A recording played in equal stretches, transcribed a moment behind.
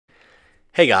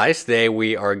Hey guys, today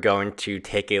we are going to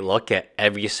take a look at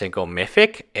every single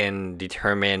Mythic and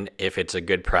determine if it's a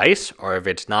good price or if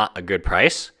it's not a good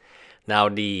price. Now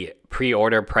the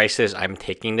pre-order prices I'm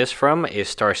taking this from is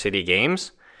Star City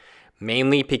Games,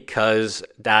 mainly because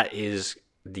that is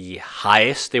the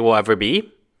highest they will ever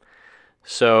be.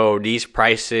 So these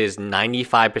prices,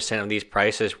 95% of these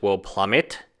prices will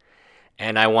plummet.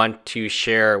 And I want to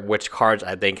share which cards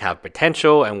I think have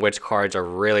potential and which cards are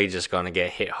really just going to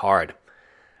get hit hard.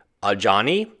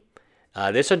 Ajani.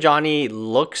 This Ajani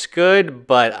looks good,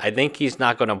 but I think he's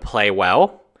not going to play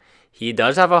well. He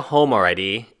does have a home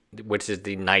already, which is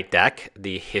the Knight deck,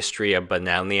 the History of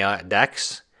Banania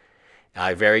decks.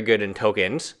 Very good in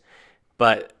tokens.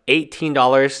 But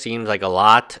 $18 seems like a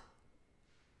lot,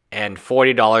 and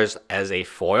 $40 as a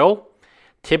foil.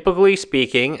 Typically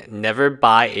speaking, never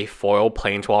buy a foil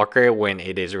Planeswalker when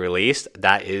it is released.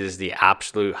 That is the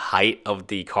absolute height of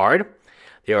the card.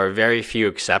 There are very few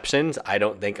exceptions. I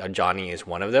don't think Ajani is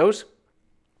one of those.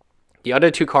 The other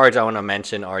two cards I want to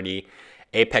mention are the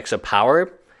Apex of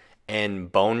Power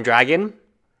and Bone Dragon.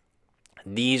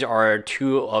 These are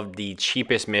two of the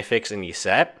cheapest Mythics in the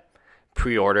set,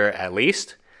 pre-order at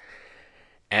least.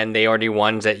 And they are the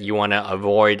ones that you want to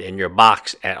avoid in your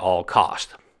box at all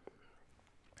cost.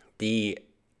 The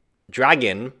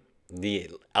Dragon, the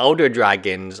Elder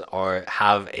Dragons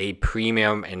have a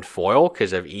premium in foil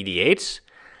because of EDHs.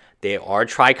 They are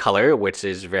tricolor, which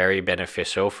is very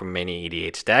beneficial for many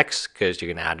EDH decks because you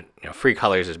can add, free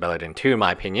colors is better than two in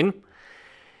my opinion.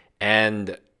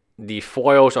 And the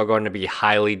foils are going to be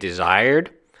highly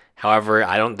desired. However,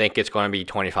 I don't think it's going to be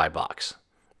 $25,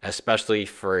 especially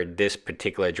for this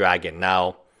particular dragon.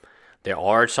 Now, there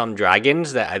are some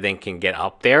dragons that I think can get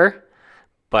up there,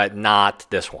 but not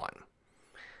this one.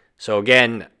 So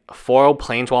again, foil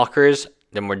Planeswalkers,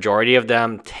 the majority of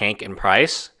them tank in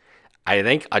price. I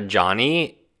think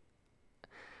Ajani.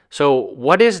 So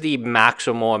what is the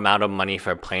maximal amount of money for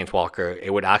a Planeswalker?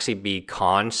 It would actually be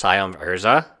Khan, Scion of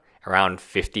Urza, around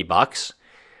 $50.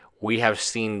 We have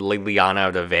seen Liliana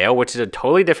of the Veil, which is a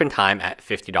totally different time at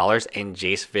 $50, and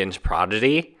Jace Vin's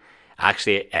Prodigy,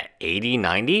 actually at $80,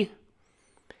 $90.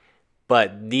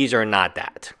 But these are not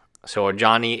that. So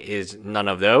Ajani is none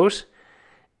of those.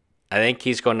 I think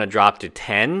he's going to drop to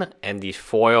 10, and the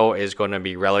foil is going to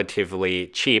be relatively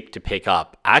cheap to pick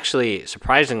up. Actually,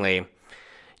 surprisingly,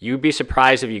 you'd be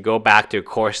surprised if you go back to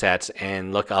core sets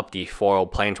and look up the foil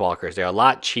Planeswalkers. They're a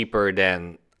lot cheaper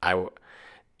than a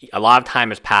lot of time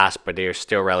has passed, but they're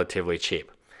still relatively cheap.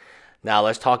 Now,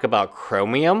 let's talk about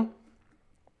Chromium.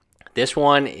 This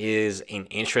one is an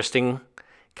interesting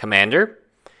commander.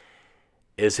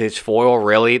 Is his foil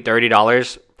really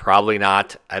 $30? Probably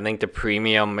not. I think the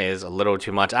premium is a little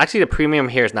too much. Actually, the premium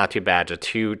here is not too bad. It's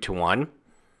a 2-to-1.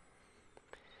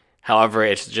 However,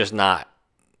 it's just not.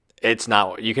 It's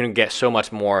not. You can get so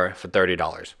much more for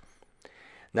 $30.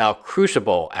 Now,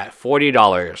 Crucible at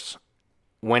 $40.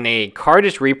 When a card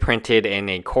is reprinted in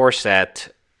a core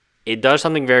set, it does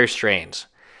something very strange.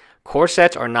 Core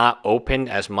sets are not opened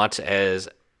as much as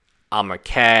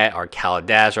Amonkhet or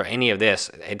Kaladesh or any of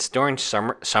this. It's during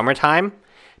summertime.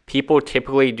 People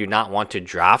typically do not want to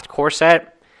draft core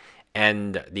set,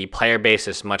 and the player base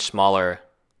is much smaller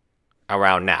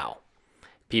around now.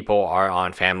 People are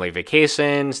on family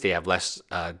vacations. They have less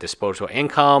disposable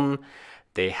income.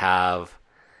 They have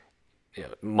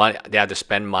money. They have to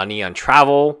spend money on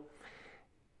travel.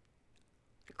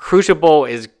 Crucible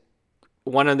is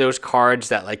one of those cards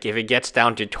that, like, if it gets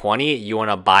down to 20, you want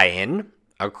to buy in.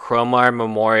 A Chromar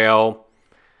Memorial,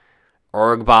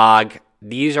 Urgbog.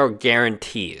 These are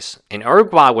guarantees. And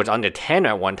Urgbog was under 10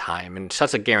 at one time, and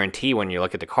such a guarantee when you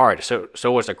look at the card. So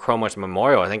was the Chromos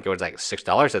Memorial. I think it was like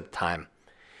 $6 at the time.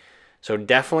 So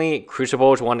definitely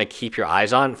Crucible is one to keep your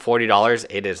eyes on. $40,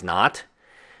 it is not.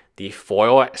 The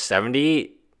foil at $70,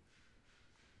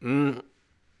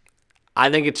 I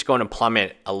think it's going to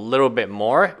plummet a little bit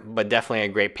more, but definitely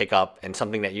a great pickup and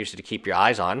something that you should keep your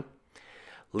eyes on.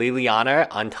 Liliana,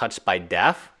 Untouched by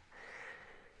Death.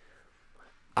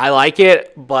 I like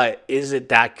it, but is it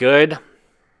that good?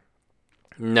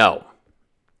 No.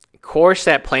 Core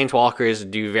set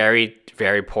Planeswalkers do very,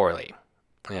 very poorly.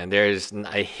 And there's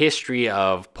a history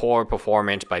of poor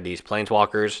performance by these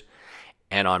Planeswalkers.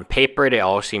 And on paper, they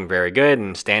all seem very good,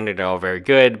 and standard, they're all very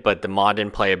good. But the modern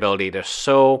playability, there's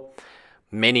so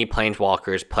many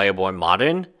Planeswalkers playable in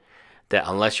modern that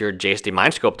unless you're Jace the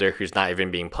Mind Sculptor, who's not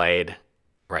even being played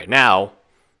right now,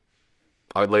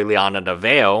 or Liliana the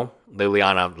Veil,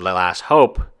 Liliana the Last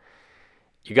Hope,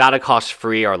 you gotta cost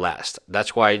 3 or less.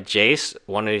 That's why Jace,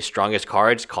 one of the strongest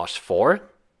cards, costs 4.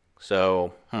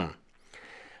 So,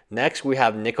 Next, we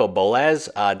have Nicol Bolas.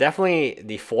 Definitely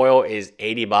the foil is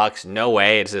 80 bucks. No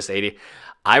way, it's just 80.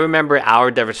 I remember our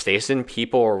Devastation,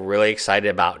 people were really excited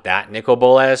about that Nicol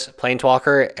Bolas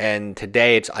Planeswalker, and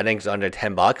today I think it's under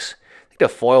 10 bucks. I think the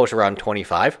foil is around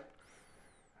 25.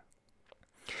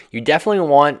 You definitely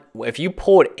want, if you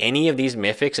pulled any of these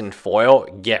Mythics in foil,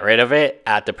 get rid of it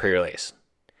at the pre-release.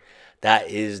 That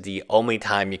is the only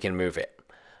time you can move it.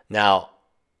 Now,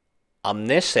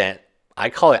 Omniscient, I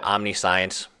call it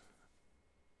Omniscience.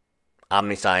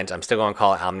 Omniscience. I'm still going to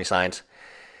call it Omniscience.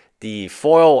 The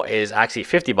foil is actually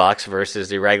 50 bucks versus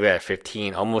the regular at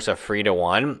 15, almost a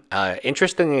 3-to-1.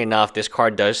 Interestingly enough, this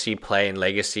card does see play in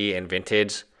Legacy and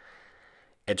Vintage.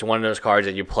 It's one of those cards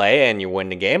that you play and you win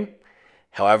the game.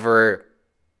 However,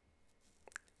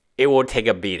 it will take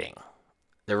a beating.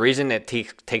 The reason it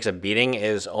takes a beating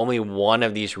is only one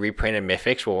of these reprinted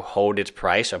Mythics will hold its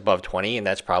price above 20, and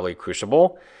that's probably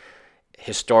Crucible.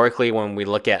 Historically, when we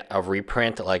look at a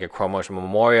reprint like a Chromos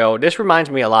Memorial, this reminds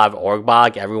me a lot of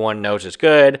Orgbog. Everyone knows it's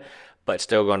good, but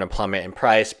still going to plummet in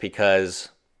price because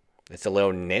it's a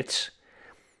little niche.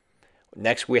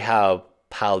 Next, we have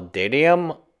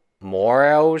Palladium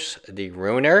Moros, the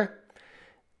Ruiner.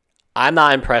 I'm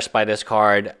not impressed by this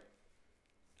card.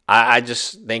 I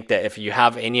just think that if you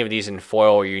have any of these in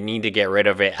foil, you need to get rid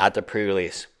of it at the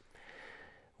pre-release.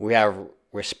 We have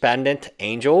Resplendent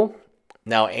Angel.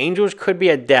 Now, Angels could be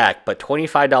a deck, but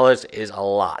 $25 is a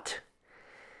lot.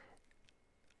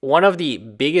 One of the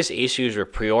biggest issues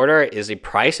with pre-order is the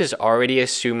price is already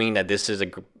assuming that this is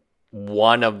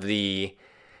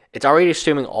it's already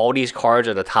assuming all these cards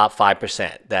are the top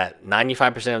 5%, that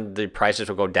 95% of the prices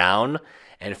will go down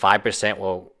and 5%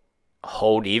 will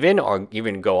hold even or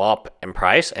even go up in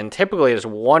price. And typically there's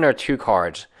 1 or 2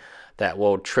 cards that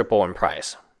will triple in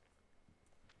price.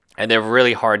 And they're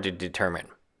really hard to determine.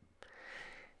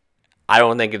 I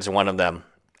don't think it's one of them.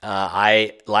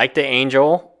 I like the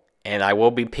Angel, and I will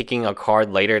be picking a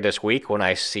card later this week when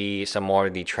I see some more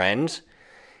of the trends.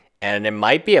 And it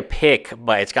might be a pick,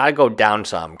 but it's got to go down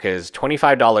some because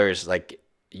 $25, like,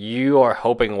 you are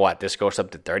hoping this goes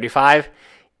up to 35.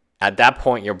 At that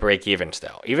point, you'll break even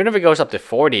still. Even if it goes up to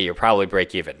 40, you'll probably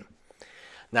break even.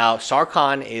 Now,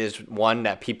 Sarkhan is one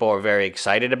that people are very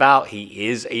excited about. He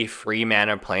is a free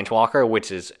mana Planeswalker,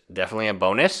 which is definitely a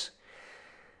bonus.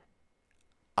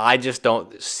 I just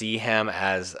don't see him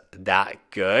as that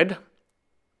good.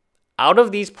 Out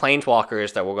of these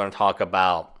Planeswalkers that we're going to talk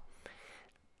about,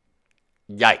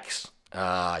 yikes.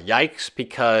 Yikes,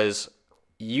 because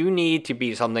you need to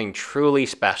be something truly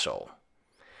special.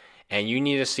 And you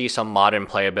need to see some modern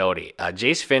playability.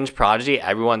 Jace Finn's Prodigy,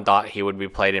 everyone thought he would be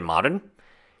played in Modern.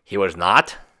 He was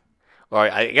not. Or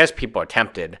I guess people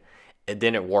attempted. It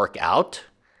didn't work out.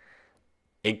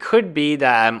 It could be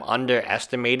that I'm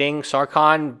underestimating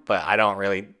Sarkhan, but I don't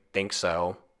really think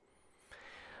so.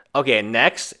 Okay,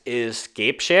 next is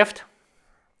Scapeshift.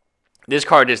 This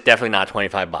card is definitely not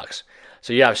 25 bucks.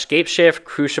 So you have Scapeshift,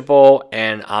 Crucible,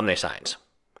 and Omniscience.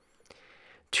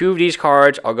 2 of these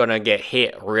cards are going to get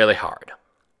hit really hard.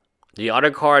 The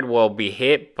other card will be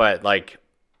hit, but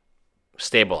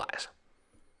stabilize.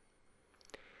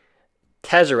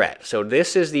 Tezzeret. So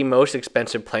this is the most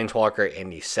expensive Planeswalker in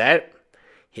the set.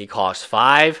 He costs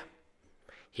 5.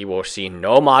 He will see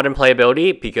no modern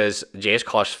playability because Jace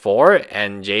costs 4,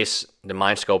 and Jace, the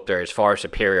Mind Sculptor, is far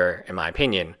superior in my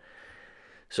opinion.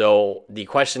 So the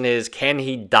question is, can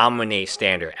he dominate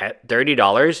Standard? At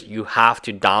 $30, you have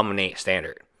to dominate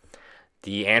Standard.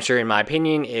 The answer, in my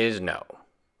opinion, is no.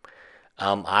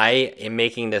 I am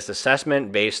making this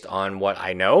assessment based on what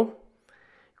I know.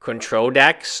 Control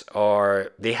decks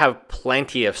they have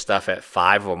plenty of stuff at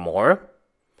 5 or more.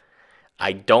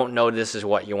 I don't know this is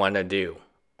what you want to do.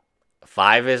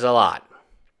 5 is a lot.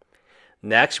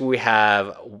 Next, we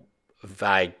have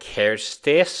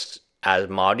Vycarius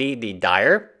Asmodi, the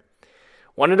Dire.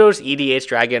 One of those EDH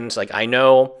dragons, I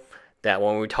know that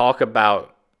when we talk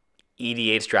about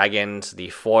EDH dragons,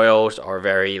 the foils are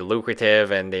very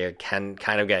lucrative and they can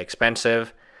kind of get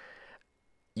expensive.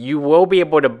 You will be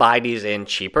able to buy these in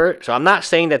cheaper. So I'm not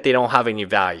saying that they don't have any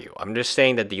value. I'm just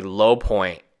saying that the low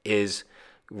point is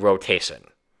rotation.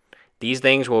 These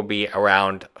things will be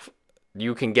around,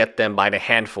 you can get them by the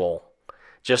handful,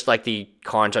 just like the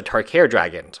Khans of Tarkir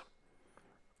dragons.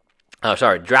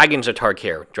 Dragons of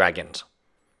Tarkir dragons.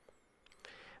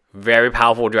 Very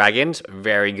powerful dragons,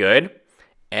 very good,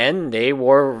 and they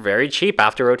were very cheap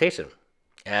after rotation.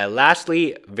 And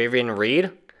lastly, Vivian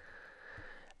Reed.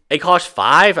 It costs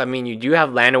 5. I mean, you do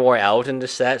have Land of War Elves in the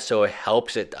set, so it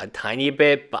helps it a tiny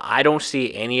bit, but I don't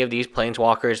see any of these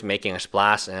Planeswalkers making a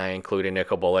splash, and I included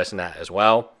Nicol Bolas in that as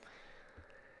well.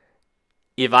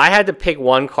 If I had to pick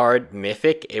one card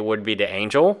Mythic, it would be the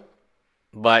Angel.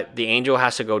 But the Angel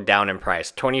has to go down in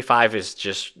price. 25 is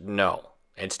just no.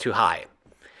 It's too high.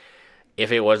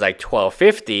 If it was like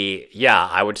 1250, yeah,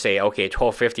 I would say, okay,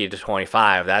 1250 to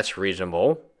 25, that's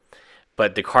reasonable.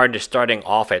 But the card is starting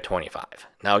off at 25.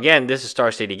 Now, again, this is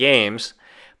Star City Games,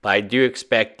 but I do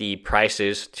expect the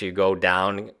prices to go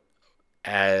down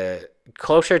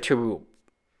closer to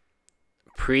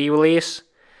pre-release.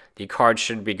 The card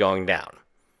should be going down.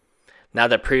 Now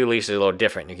that pre-release is a little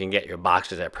different. You can get your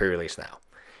boxes at pre-release now.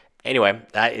 Anyway,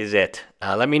 that is it.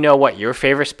 Let me know what your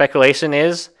favorite speculation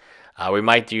is. We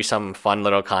might do some fun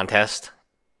little contest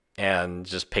and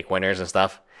just pick winners and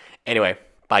stuff. Anyway,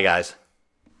 bye guys.